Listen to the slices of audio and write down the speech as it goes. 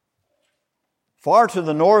Far to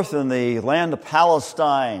the north in the land of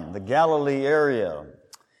Palestine, the Galilee area,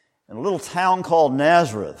 in a little town called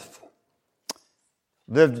Nazareth,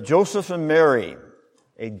 lived Joseph and Mary,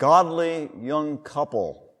 a godly young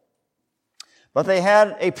couple. But they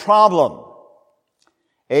had a problem,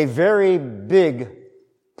 a very big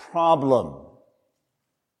problem.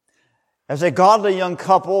 As a godly young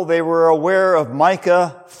couple, they were aware of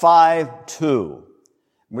Micah 5:2,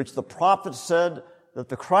 in which the prophet said that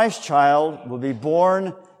the Christ child would be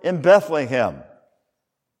born in Bethlehem.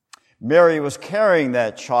 Mary was carrying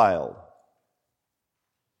that child.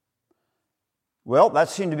 Well, that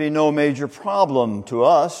seemed to be no major problem to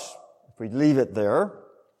us, if we leave it there,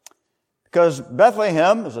 because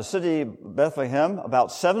Bethlehem is a city, Bethlehem,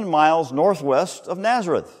 about 7 miles northwest of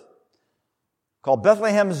Nazareth, called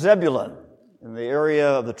Bethlehem Zebulun, in the area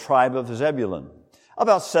of the tribe of Zebulun.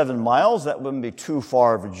 About 7 miles, that wouldn't be too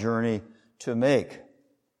far of a journey to make.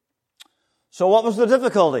 So what was the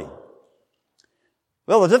difficulty?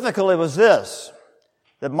 Well, the difficulty was this,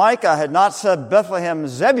 that Micah had not said Bethlehem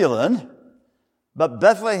Zebulun, but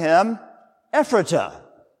Bethlehem Ephratah.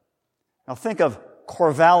 Now think of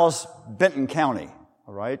Corvallis, Benton County,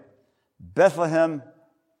 all right? Bethlehem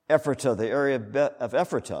Ephratah, the area of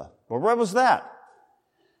Ephratah. Well, where was that?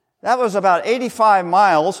 That was about 85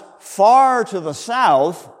 miles far to the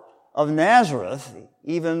south of Nazareth,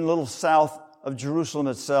 even a little south of Jerusalem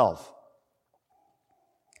itself.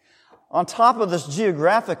 On top of this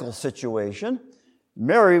geographical situation,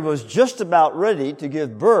 Mary was just about ready to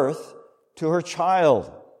give birth to her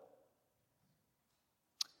child.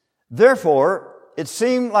 Therefore, it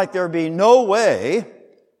seemed like there would be no way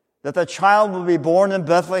that the child would be born in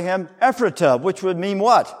Bethlehem Ephratah, which would mean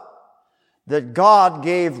what? That God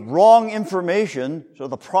gave wrong information to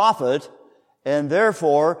the prophet, and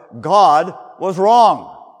therefore God was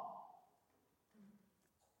wrong.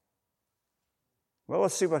 Well,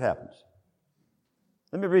 let's see what happens.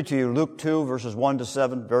 Let me read to you Luke 2, verses 1 to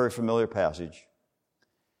 7, very familiar passage.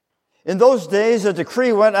 In those days, a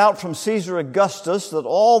decree went out from Caesar Augustus that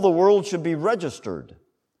all the world should be registered.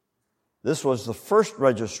 This was the first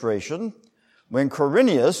registration when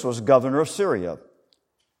Quirinius was governor of Syria.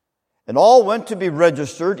 And all went to be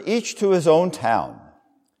registered, each to his own town.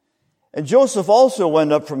 And Joseph also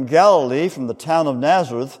went up from Galilee, from the town of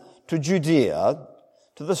Nazareth, to Judea,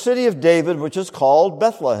 to the city of David, which is called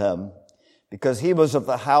Bethlehem, because he was of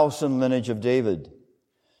the house and lineage of David,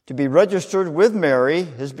 to be registered with Mary,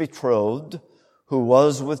 his betrothed, who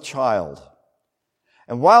was with child.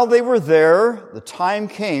 And while they were there, the time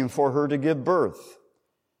came for her to give birth.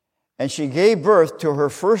 And she gave birth to her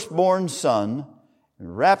firstborn son,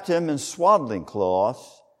 and wrapped him in swaddling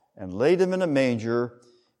cloths, and laid him in a manger,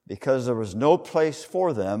 because there was no place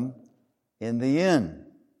for them in the inn.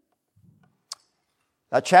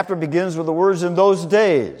 That chapter begins with the words, in those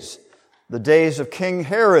days, the days of King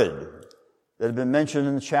Herod, that have been mentioned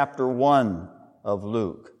in chapter 1 of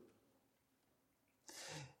Luke.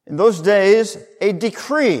 In those days, a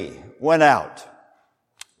decree went out.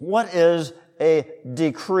 What is a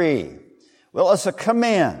decree? Well, it's a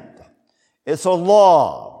command. It's a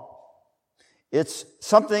law. It's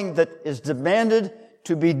something that is demanded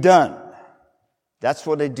to be done. That's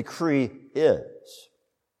what a decree is.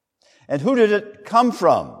 And who did it come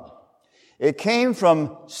from? It came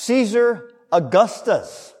from Caesar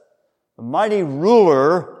Augustus, the mighty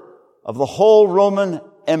ruler of the whole Roman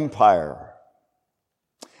Empire.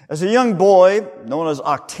 As a young boy, known as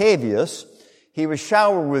Octavius, he was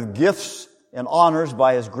showered with gifts and honors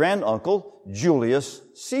by his granduncle, Julius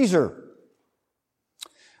Caesar.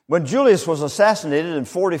 When Julius was assassinated in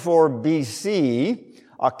 44 BC,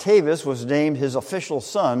 Octavius was named his official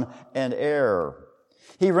son and heir.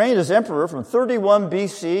 He reigned as emperor from 31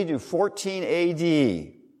 BC to 14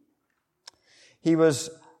 AD. He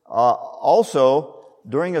was also,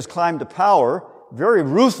 during his climb to power, very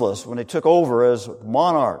ruthless when he took over as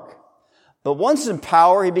monarch. But once in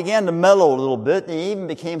power, he began to mellow a little bit, and he even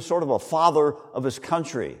became sort of a father of his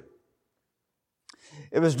country.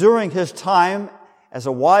 It was during his time as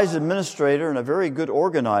a wise administrator and a very good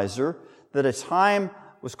organizer that a time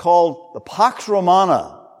was called the Pax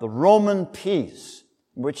Romana, the Roman peace,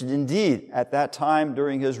 which indeed, at that time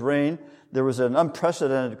during his reign, there was an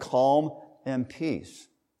unprecedented calm and peace.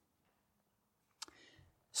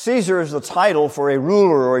 Caesar is the title for a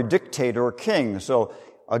ruler or a dictator or king. So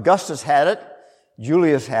Augustus had it,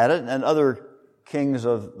 Julius had it, and other kings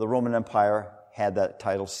of the Roman Empire had that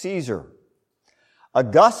title, Caesar.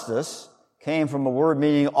 Augustus came from a word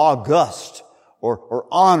meaning august or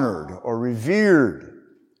honored or revered.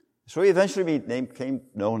 So he eventually became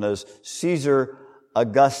known as Caesar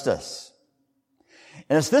Augustus.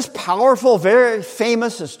 And it's this powerful, very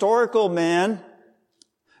famous historical man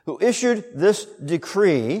who issued this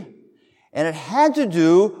decree, and it had to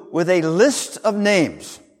do with a list of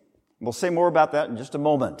names. We'll say more about that in just a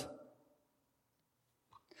moment.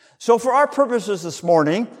 So for our purposes this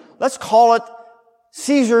morning, let's call it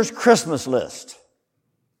Caesar's Christmas list.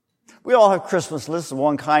 We all have Christmas lists of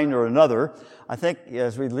one kind or another. I think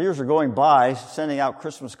as years are going by, sending out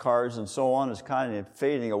Christmas cards and so on is kind of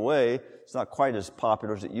fading away. It's not quite as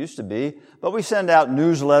popular as it used to be. But we send out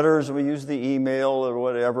newsletters and we use the email or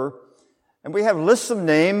whatever. And we have lists of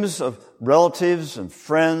names of relatives and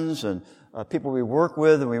friends and people we work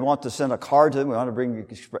with, and we want to send a card to them. We want to bring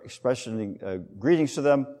greetings to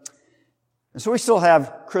them. And so we still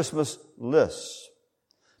have Christmas lists.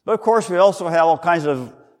 But of course, we also have all kinds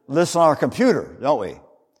of lists on our computer, don't we?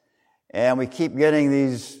 And we keep getting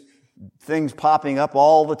these things popping up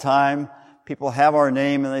all the time. People have our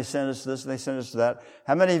name and they send us this and they send us that.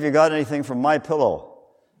 How many of you got anything from MyPillow?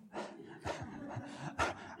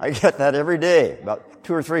 I get that every day, about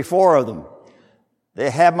 2 or 3, 4 of them. They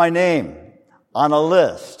have my name on a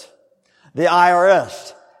list. The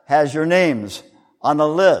IRS has your names on a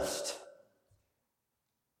list.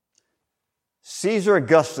 Caesar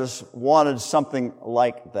Augustus wanted something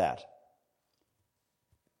like that.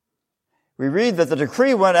 We read that the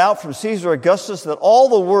decree went out from Caesar Augustus that all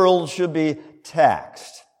the world should be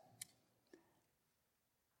taxed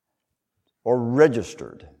or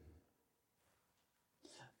registered.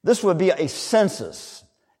 This would be a census,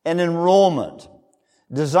 an enrollment,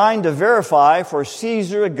 designed to verify for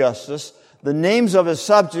Caesar Augustus the names of his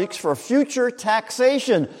subjects for future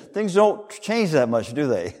taxation. Things don't change that much, do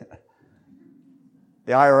they?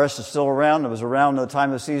 The IRS is still around. It was around in the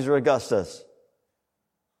time of Caesar Augustus.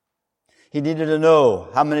 He needed to know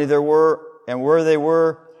how many there were and where they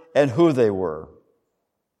were and who they were.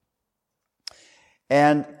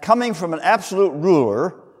 And coming from an absolute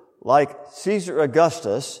ruler like Caesar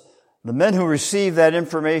Augustus, the men who received that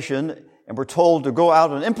information and were told to go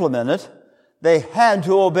out and implement it, they had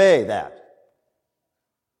to obey that.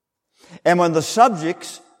 And when the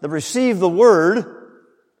subjects that received the word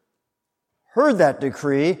heard that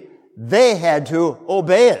decree, they had to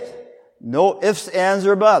obey it. No ifs, ands,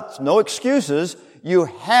 or buts. No excuses. You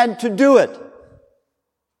had to do it.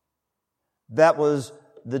 That was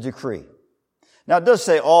the decree. Now, it does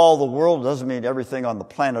say all the world. It doesn't mean everything on the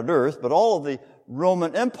planet Earth, but all of the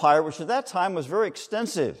Roman Empire, which at that time was very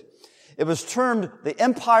extensive. It was termed the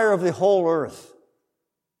Empire of the whole earth.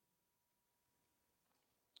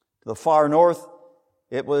 To the far north,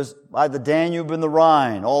 it was by the Danube and the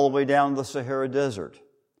Rhine, all the way down to the Sahara Desert.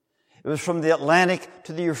 It was from the Atlantic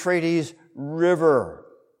to the Euphrates River.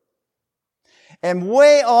 And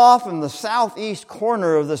way off in the southeast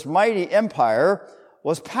corner of this mighty empire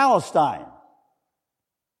was Palestine.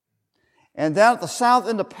 And down at the south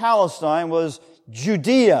end of Palestine was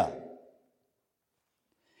Judea.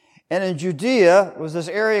 And in Judea was this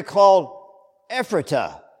area called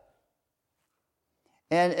Ephrata.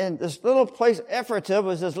 And in this little place, Ephrata,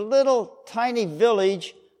 was this little tiny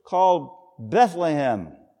village called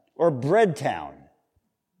Bethlehem, or Bread Town.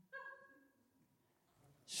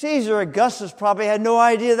 Caesar Augustus probably had no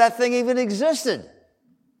idea that thing even existed.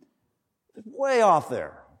 Way off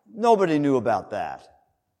there. Nobody knew about that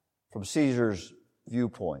from Caesar's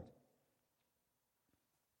viewpoint.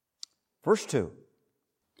 Verse 2.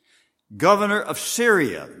 Governor of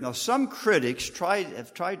Syria. Now, some critics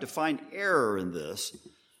have tried to find error in this.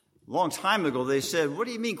 A long time ago, they said, what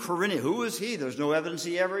do you mean Quirinius? Who is he? There's no evidence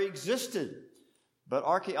he ever existed. But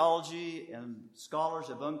archaeology and scholars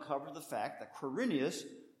have uncovered the fact that Quirinius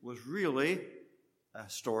was really a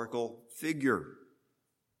historical figure.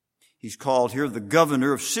 He's called here the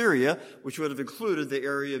governor of Syria, which would have included the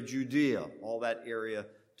area of Judea, all that area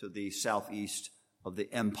to the southeast of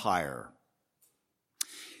the empire.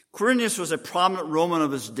 Quirinius was a prominent Roman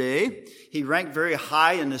of his day. He ranked very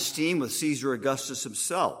high in esteem with Caesar Augustus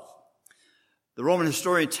himself. The Roman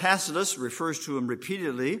historian Tacitus refers to him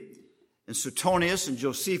repeatedly, and Suetonius and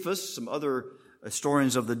Josephus, some other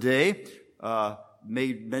historians of the day,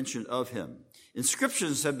 made mention of him.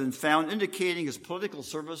 Inscriptions have been found indicating his political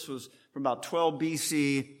service was from about 12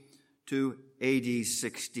 BC to AD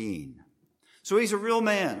 16. So he's a real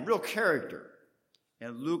man, real character.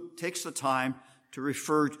 And Luke takes the time to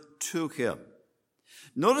refer to him.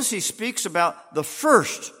 Notice he speaks about the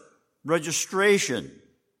first registration,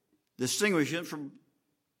 distinguishing it from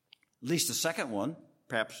at least the second one,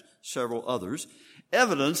 perhaps several others,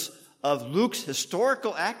 evidence of Luke's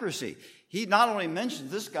historical accuracy. He not only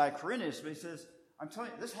mentions this guy, Quirinius, but he says, I'm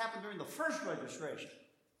telling you, this happened during the first registration.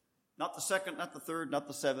 Not the second, not the third, not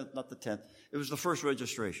the seventh, not the 10th. It was the first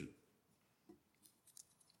registration.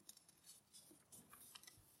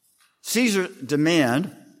 Caesar's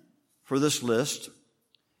demand for this list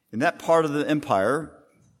in that part of the empire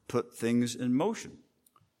put things in motion.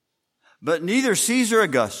 But neither Caesar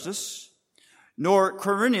Augustus nor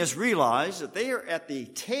Quirinius realized that they are at the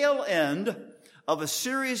tail end of a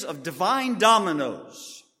series of divine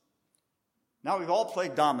dominoes. Now, we've all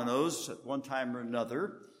played dominoes at one time or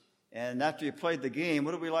another, and after you played the game,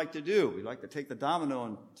 what do we like to do? We like to take the domino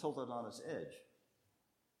and tilt it on its edge.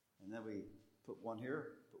 And then we put one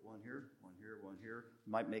here, one here, one here, one here.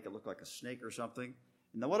 Might make it look like a snake or something.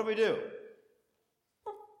 And then what do?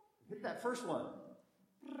 Hit that first one.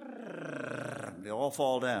 They all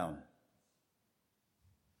fall down.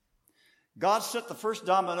 God set the first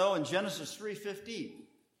domino in Genesis 3:15.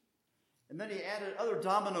 And then he added other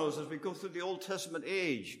dominoes as we go through the Old Testament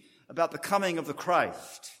age about the coming of the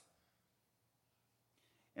Christ.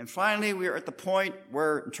 And finally, we are at the point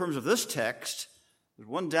where, in terms of this text, there's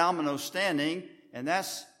one domino standing, and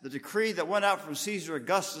that's the decree that went out from Caesar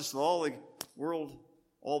Augustus that all the world,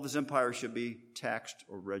 all of his empire should be taxed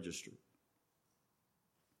or registered.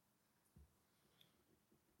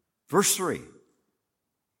 Verse 3.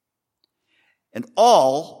 And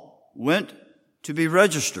all went to be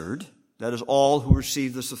registered, that is, all who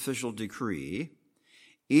received this official decree,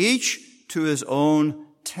 each to his own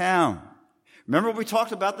town. Remember we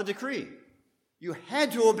talked about the decree. You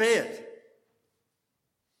had to obey it.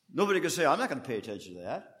 Nobody could say, I'm not going to pay attention to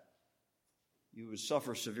that. You would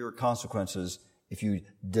suffer severe consequences if you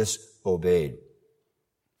disobeyed.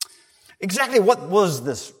 Exactly what was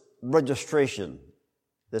this registration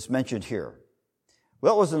that's mentioned here?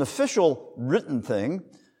 Well, it was an official written thing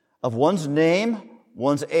of one's name,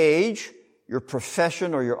 one's age, your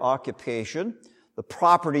profession or your occupation, the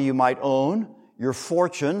property you might own, your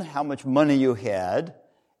fortune, how much money you had,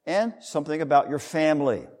 and something about your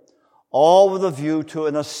family, all with a view to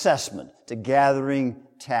an assessment, to gathering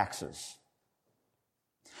taxes.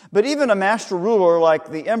 But even a master ruler like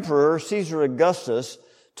the emperor Caesar Augustus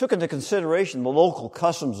took into consideration the local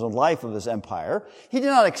customs and life of his empire. He did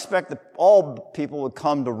not expect that all people would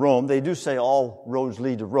come to Rome. They do say all roads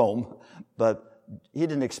lead to Rome, but he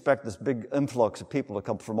didn't expect this big influx of people to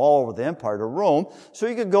come from all over the empire to Rome, so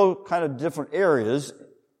you could go kind of different areas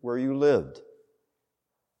where you lived.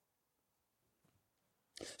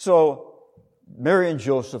 So Mary and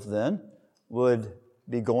Joseph then would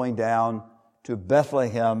be going down to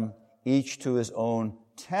Bethlehem, each to his own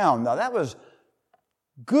town. Now that was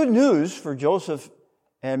good news for Joseph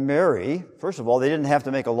and Mary. First of all, they didn't have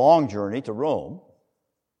to make a long journey to Rome.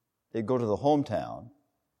 They'd go to the hometown.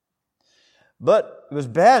 But it was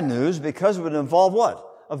bad news because it would involve what?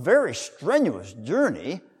 A very strenuous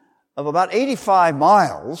journey of about 85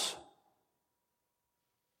 miles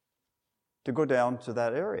to go down to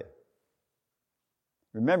that area.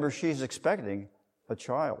 Remember, she's expecting a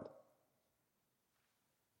child.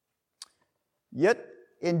 Yet,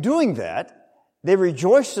 in doing that, they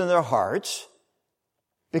rejoiced in their hearts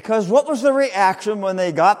because what was the reaction when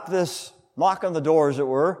they got this knock on the door, as it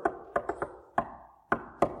were?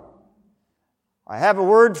 I have a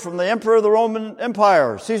word from the emperor of the Roman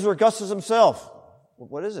Empire, Caesar Augustus himself.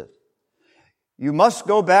 What is it? You must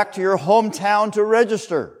go back to your hometown to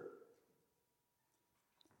register.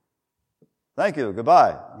 Thank you.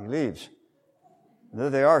 Goodbye. He leaves. And there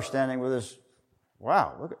they are standing with this.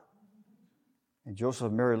 Wow, look at. And Joseph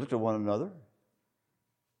and Mary looked at one another.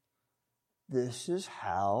 This is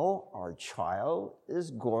how our child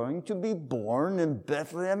is going to be born in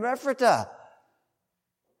Bethlehem Ephratah.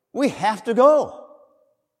 We have to go,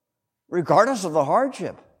 regardless of the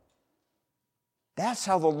hardship. That's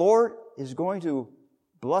how the Lord is going to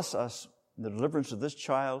bless us in the deliverance of this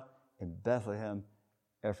child in Bethlehem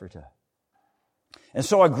Ephratah. And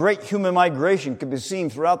so a great human migration could be seen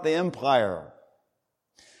throughout the empire.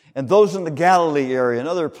 And those in the Galilee area and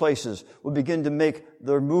other places would begin to make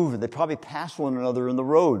their move. They probably pass one another in the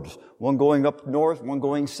roads, one going up north, one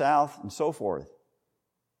going south, and so forth.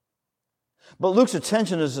 But Luke's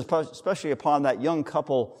attention is especially upon that young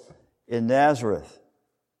couple in Nazareth.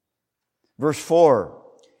 Verse 4,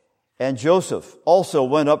 and Joseph also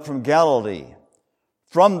went up from Galilee,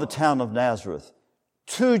 from the town of Nazareth,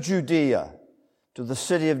 to Judea, to the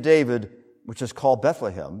city of David, which is called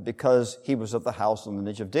Bethlehem, because he was of the house and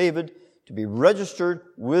lineage of David, to be registered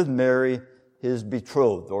with Mary, his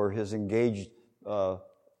betrothed, or his engaged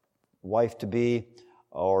wife-to-be,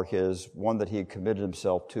 or his one that he had committed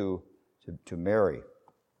himself to marry.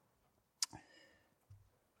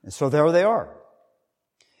 And so there they are.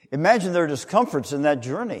 Imagine their discomforts in that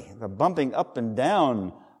journey, the bumping up and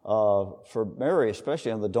down for Mary,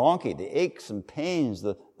 especially on the donkey, the aches and pains,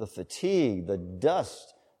 the fatigue, the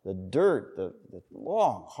dust, the dirt, the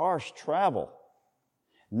long, harsh travel.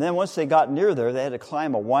 And then once they got near there, they had to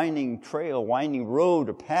climb a winding trail, winding road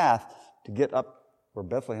or path to get up where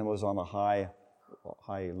Bethlehem was on a high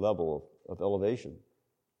level of elevation.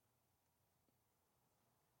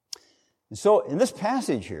 And so in this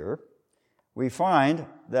passage here, we find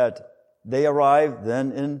that they arrived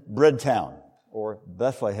then in Bread Town, or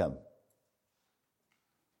Bethlehem.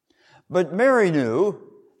 But Mary knew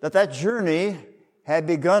that that journey had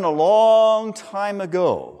begun a long time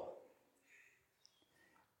ago,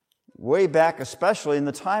 way back especially in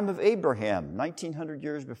the time of Abraham, 1900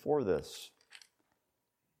 years before this.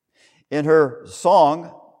 In her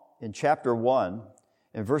song, in chapter 1,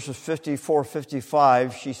 in verses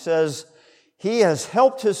 54-55, she says, "He has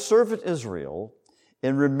helped his servant Israel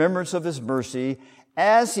in remembrance of his mercy,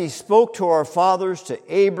 as he spoke to our fathers, to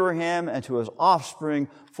Abraham, and to his offspring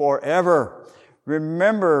forever."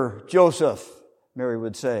 Remember Joseph, Mary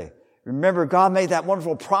would say. Remember, God made that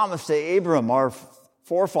wonderful promise to Abram, our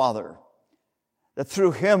forefather, that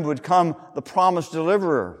through him would come the promised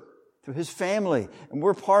deliverer, through his family, and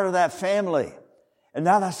we're part of that family. And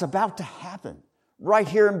now that's about to happen, right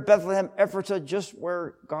here in Bethlehem, Ephratah, just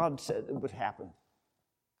where God said it would happen.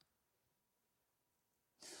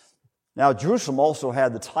 Now, Jerusalem also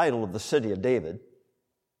had the title of the city of David.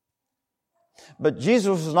 But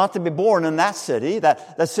Jesus was not to be born in that city,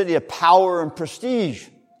 that city of power and prestige.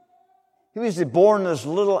 He was to be born in this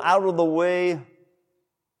little out-of-the-way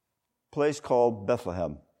place called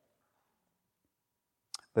Bethlehem.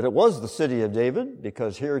 But it was the city of David,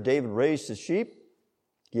 because here David raised his sheep.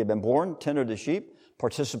 He had been born, tended his sheep,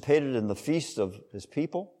 participated in the feast of his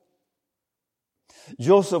people.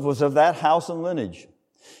 Joseph was of that house and lineage.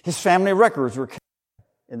 His family records were kept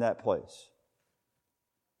in that place,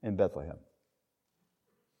 in Bethlehem.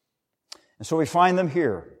 And so we find them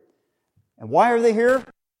here. And why are they here?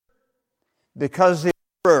 Because the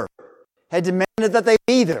emperor had demanded that they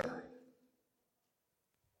be there.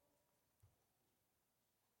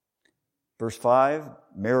 Verse 5,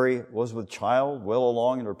 Mary was with child, well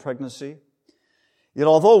along in her pregnancy. Yet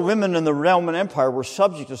although women in the Roman Empire were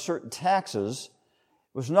subject to certain taxes,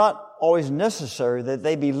 it was not always necessary that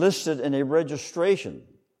they be listed in a registration.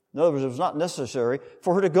 In other words, it was not necessary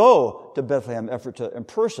for her to go to Bethlehem Ephratah in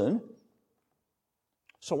person.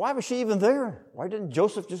 So why was she even there? Why didn't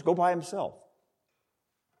Joseph just go by himself?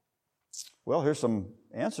 Well, here's some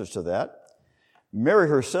answers to that. Mary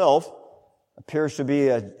herself appears to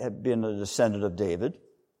have been a descendant of David.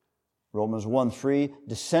 Romans 1:3,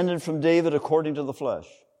 descended from David according to the flesh.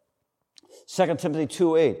 2 Timothy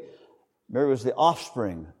 2:8, Mary was the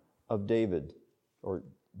offspring of David, or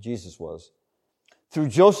Jesus was. Through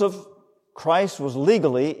Joseph, Christ was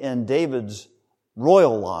legally in David's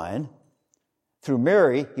royal line. Through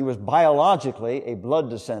Mary, he was biologically a blood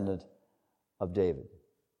descendant of David.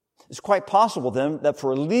 It's quite possible then that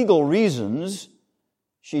for legal reasons,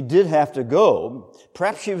 she did have to go.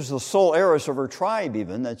 Perhaps she was the sole heiress of her tribe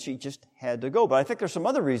even, that she just had to go. But I think there's some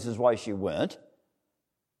other reasons why she went.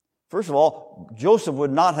 First of all, Joseph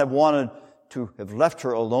would not have wanted to have left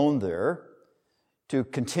her alone there to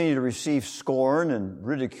continue to receive scorn and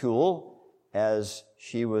ridicule as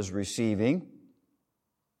she was receiving.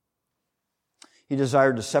 He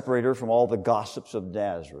desired to separate her from all the gossips of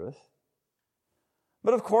Nazareth.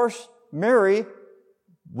 But of course, Mary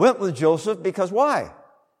went with Joseph because why?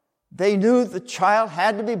 They knew the child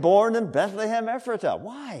had to be born in Bethlehem Ephratah.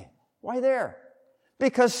 Why? Why there?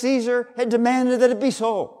 Because Caesar had demanded that it be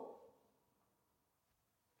so.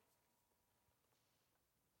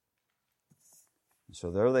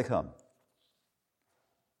 So there they come.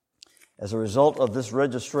 As a result of this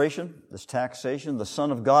registration, this taxation, the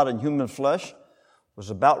Son of God in human flesh was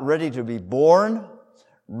about ready to be born,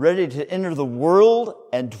 ready to enter the world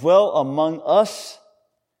and dwell among us,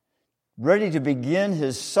 ready to begin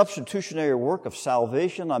his substitutionary work of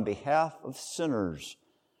salvation on behalf of sinners.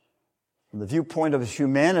 From the viewpoint of his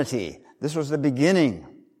humanity, this was the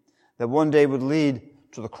beginning that one day would lead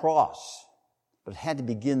to the cross. But it had to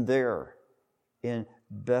begin there in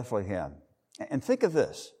Bethlehem. And think of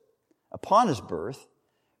this. Upon his birth,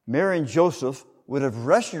 Mary and Joseph would have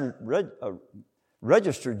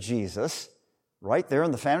registered Jesus right there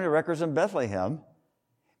in the family records in Bethlehem,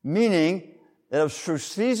 meaning that it was through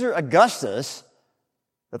Caesar Augustus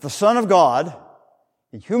that the Son of God,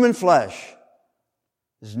 in human flesh,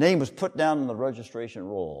 his name was put down in the registration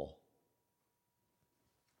roll.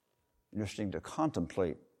 Interesting to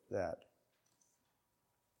contemplate that.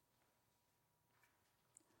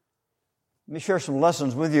 Let me share some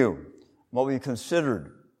lessons with you, what we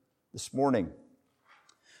considered this morning.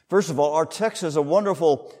 First of all, our text is a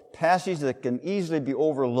wonderful passage that can easily be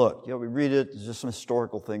overlooked. We read it, there's just some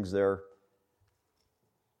historical things there.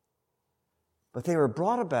 But they were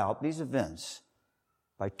brought about, these events,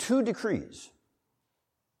 by two decrees.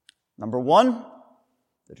 Number one,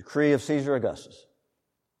 the decree of Caesar Augustus.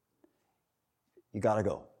 You got to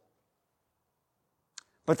go.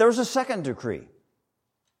 But there was a second decree,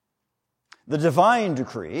 the divine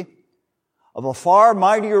decree of a far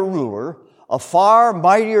mightier ruler, a far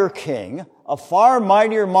mightier king, a far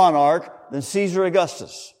mightier monarch than Caesar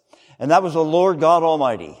Augustus. And that was the Lord God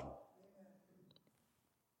Almighty.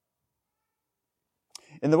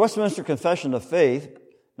 In the Westminster Confession of Faith,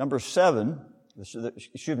 number 7,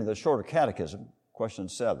 the Shorter Catechism, question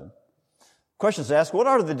 7, questions asked, what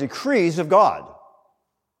are the decrees of God?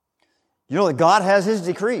 You know that God has His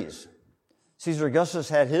decrees. Caesar Augustus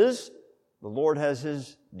had his, the Lord has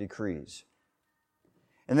His decrees.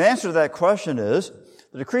 And the answer to that question is,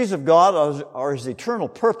 the decrees of God are His eternal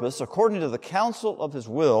purpose according to the counsel of His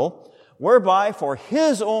will, whereby for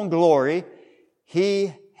His own glory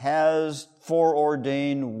He has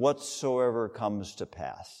foreordained whatsoever comes to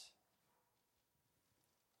pass.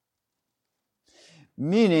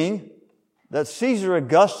 Meaning that Caesar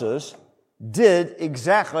Augustus did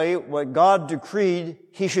exactly what God decreed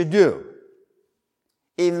he should do,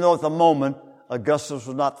 even though at the moment Augustus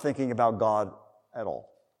was not thinking about God at all.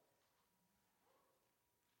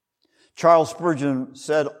 Charles Spurgeon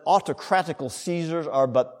said, autocratical Caesars are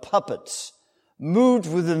but puppets,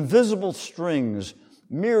 moved with invisible strings,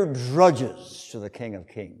 mere drudges to the King of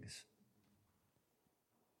Kings.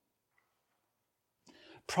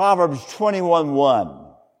 Proverbs 21:1.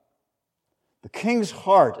 The king's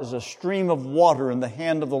heart is a stream of water in the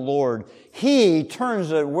hand of the Lord. He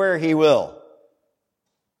turns it where He will.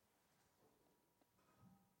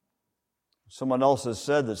 Someone else has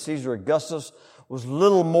said that Caesar Augustus was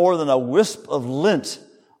little more than a wisp of lint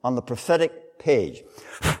on the prophetic page.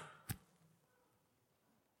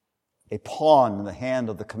 A pawn in the hand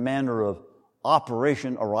of the commander of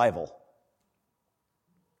Operation Arrival.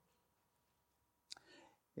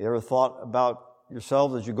 You ever thought about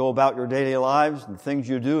yourself as you go about your daily lives and the things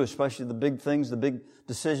you do, especially the big things, the big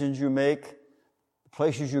decisions you make, the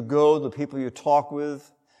places you go, the people you talk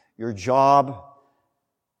with, your job,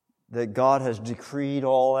 that God has decreed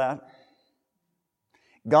all that?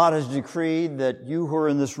 God has decreed that you who are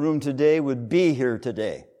in this room today would be here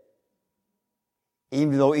today.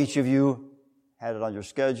 Even though each of you had it on your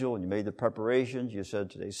schedule and you made the preparations, you said,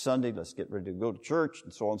 today's Sunday, let's get ready to go to church,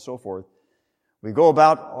 and so on and so forth. We go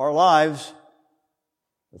about our lives,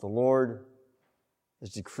 but the Lord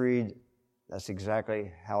has decreed that's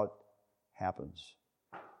exactly how it happens.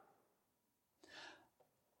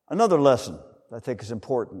 Another lesson that I think is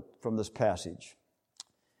important from this passage.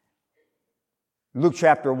 In Luke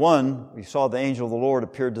chapter 1, we saw the angel of the Lord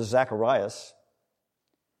appeared to Zacharias.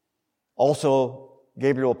 Also,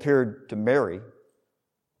 Gabriel appeared to Mary.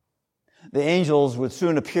 The angels would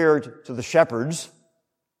soon appear to the shepherds.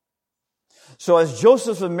 So as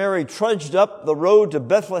Joseph and Mary trudged up the road to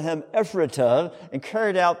Bethlehem Ephratah and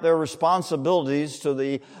carried out their responsibilities to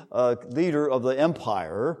the leader of the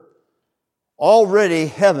empire, already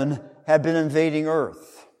heaven had been invading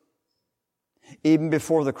earth, even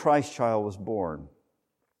before the Christ child was born,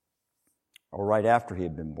 or right after He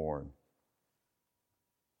had been born.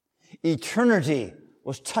 Eternity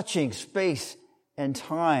was touching space and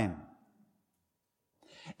time.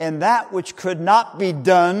 And that which could not be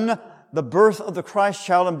done, the birth of the Christ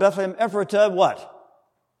child in Bethlehem Ephratah, what?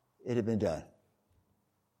 It had been done.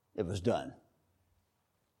 It was done.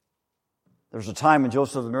 There was a time when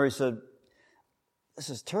Joseph and Mary said, this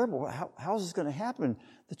is terrible. How is this going to happen?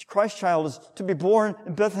 The Christ child is to be born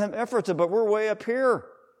in Bethlehem Ephratah, but we're way up here.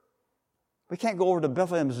 We can't go over to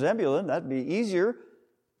Bethlehem Zebulun. That'd be easier.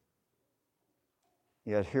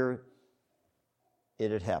 Yet here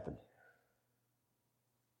it had happened.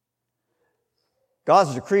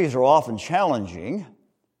 God's decrees are often challenging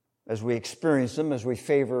as we experience them, as we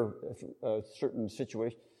experience certain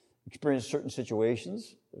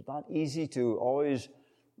situations. It's not easy to always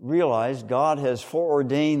realize God has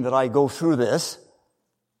foreordained that I go through this.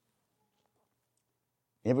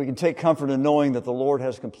 And we can take comfort in knowing that the Lord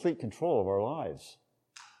has complete control of our lives.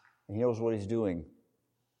 And He knows what He's doing,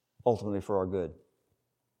 ultimately for our good.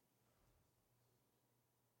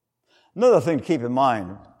 Another thing to keep in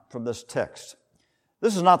mind from this text,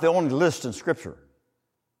 this is not the only list in Scripture.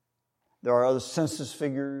 There are other census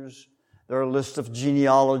figures. There are a list of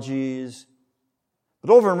genealogies.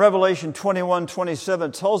 But over in Revelation 21:27,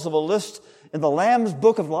 it tells of a list in the Lamb's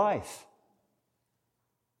Book of Life.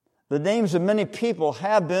 The names of many people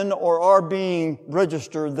have been or are being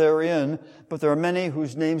registered therein, but there are many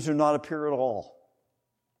whose names do not appear at all.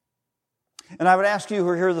 And I would ask you who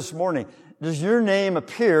are here this morning, does your name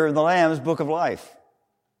appear in the Lamb's Book of Life?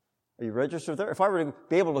 Are you registered there? If I were to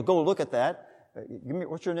be able to go look at that, give me,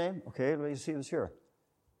 what's your name? Okay, let me see this here.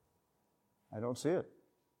 I don't see it.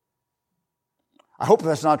 I hope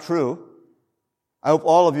that's not true. I hope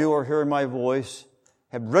all of you are hearing my voice,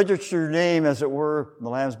 have registered your name, as it were, in the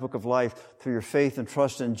Lamb's Book of Life through your faith and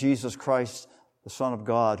trust in Jesus Christ, the Son of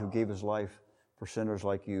God, who gave His life for sinners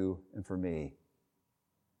like you and for me.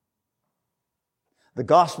 The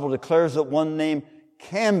gospel declares that one name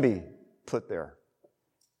can be put there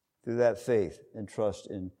through that faith and trust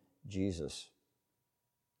in Jesus.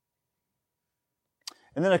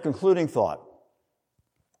 And then a concluding thought.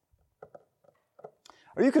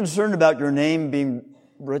 Are you concerned about your name being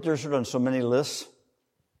registered on so many lists,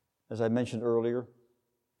 as I mentioned earlier?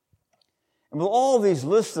 And with all these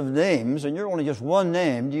lists of names, and you're only just one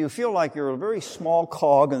name, do you feel like you're a very small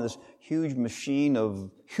cog in this huge machine of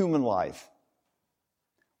human life?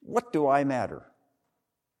 What do I matter?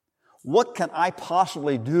 What can I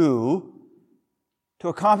possibly do to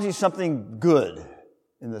accomplish something good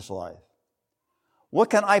in this life? What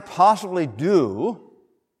can I possibly do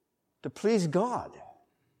to please God,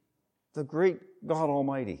 the great God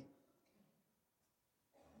Almighty?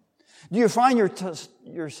 Do you find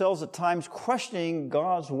yourselves at times questioning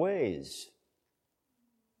God's ways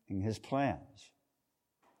and His plans?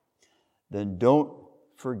 Then don't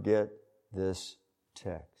forget this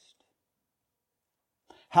text.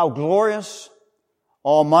 How glorious,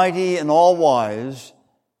 almighty, and all-wise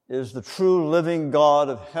is the true living God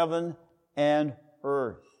of heaven and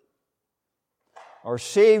earth. Our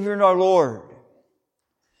Savior and our Lord,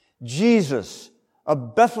 Jesus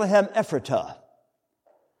of Bethlehem Ephratah,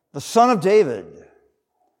 the Son of David,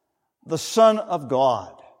 the Son of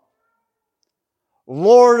God,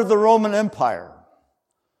 Lord of the Roman Empire,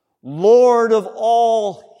 Lord of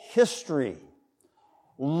all history,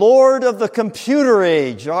 Lord of the computer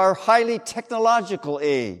age, our highly technological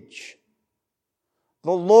age,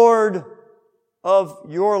 the Lord of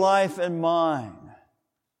your life and mine,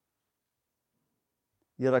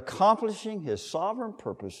 yet accomplishing His sovereign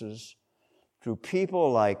purposes through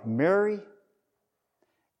people like Mary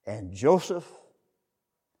and Joseph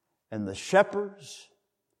and the shepherds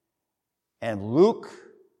and Luke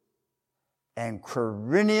and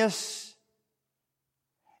Quirinius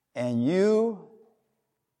and you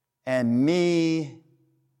and me,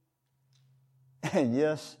 and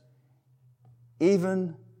yes,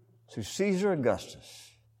 even to Caesar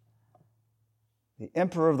Augustus, the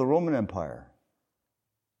emperor of the Roman Empire,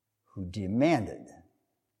 who demanded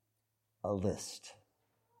a list.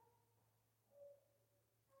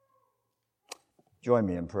 Join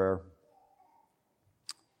me in prayer.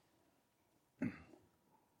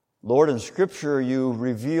 Lord, in Scripture you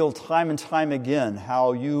reveal time and time again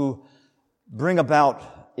how you bring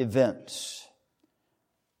about events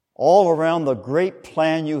all around the great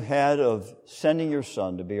plan you had of sending your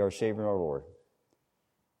Son to be our Savior and our Lord.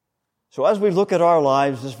 So as we look at our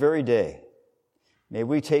lives this very day, may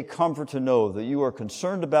we take comfort to know that you are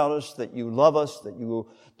concerned about us, that you love us, that you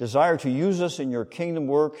desire to use us in your kingdom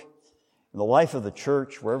work, in the life of the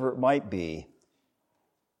church, wherever it might be.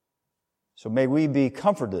 So may we be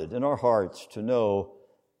comforted in our hearts to know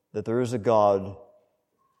that there is a God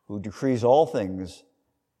who decrees all things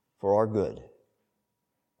for our good.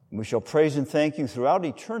 And we shall praise and thank you throughout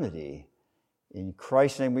eternity. In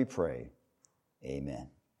Christ's name we pray.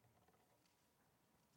 Amen.